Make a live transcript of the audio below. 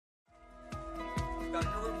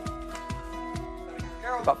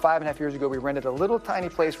About 5.5 years ago, we rented a little tiny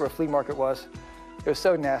place where a flea market was. It was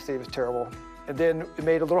so nasty, it was terrible. And then we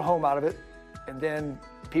made a little home out of it, and then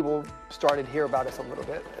people started to hear about us a little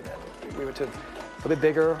bit, and then we went to a little bit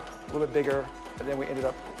bigger, and then we ended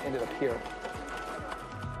up here.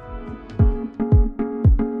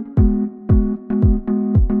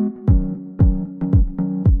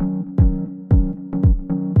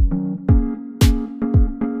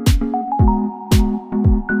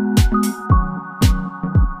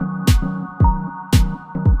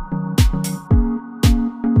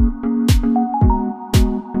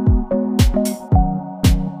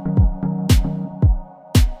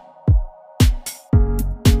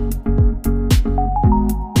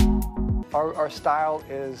 Our style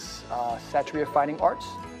is saturated fighting arts.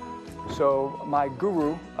 So my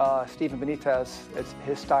guru, Stephen Benitez, it's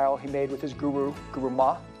his style he made with his guru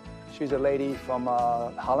Ma. She's a lady from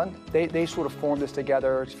Holland. They sort of formed this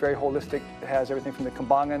together. It's very holistic. It has everything from the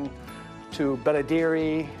Kembangan to bela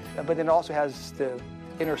diri, but then it also has the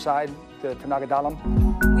inner side, the tenaga dalam.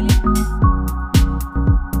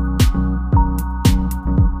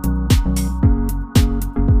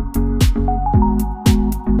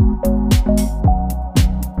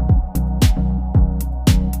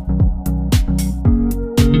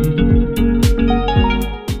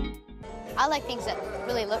 I like things that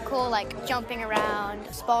really look cool, like jumping around,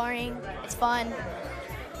 sparring. It's fun.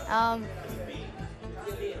 I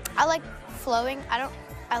like flowing. I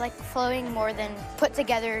like flowing more than put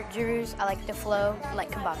together jurus. I like the flow,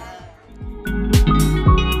 like Kembangan.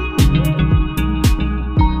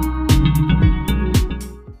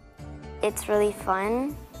 It's really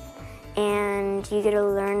fun, and you get to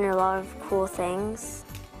learn a lot of cool things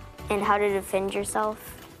and how to defend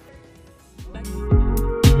yourself.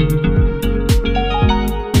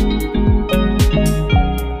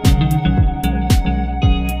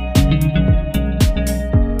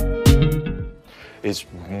 It's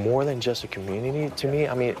more than just a community to me.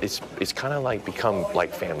 I mean, it's kind of like become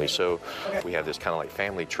like family. So we have this kind of like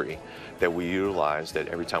family tree that we utilize, that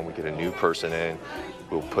every time we get a new person in,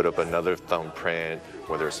 we'll put up another thumbprint,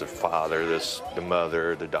 whether it's the father, the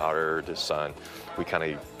mother, the daughter, the son. We kind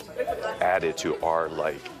of add it to our,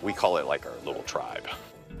 like, we call it like our little tribe.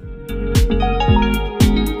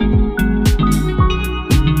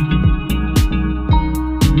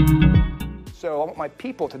 So I want my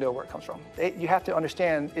people to know where it comes from. You have to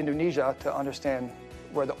understand Indonesia to understand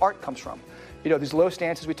where the art comes from. You know, these low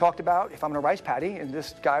stances we talked about, if I'm in a rice paddy and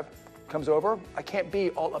this guy comes over, I can't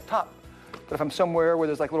be all up top. But if I'm somewhere where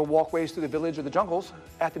there's like little walkways through the village or the jungles,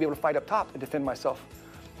 I have to be able to fight up top and defend myself.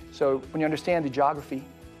 So when you understand the geography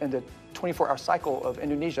and the 24-hour cycle of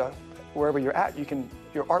Indonesia, wherever you're at,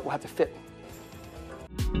 your art will have to fit.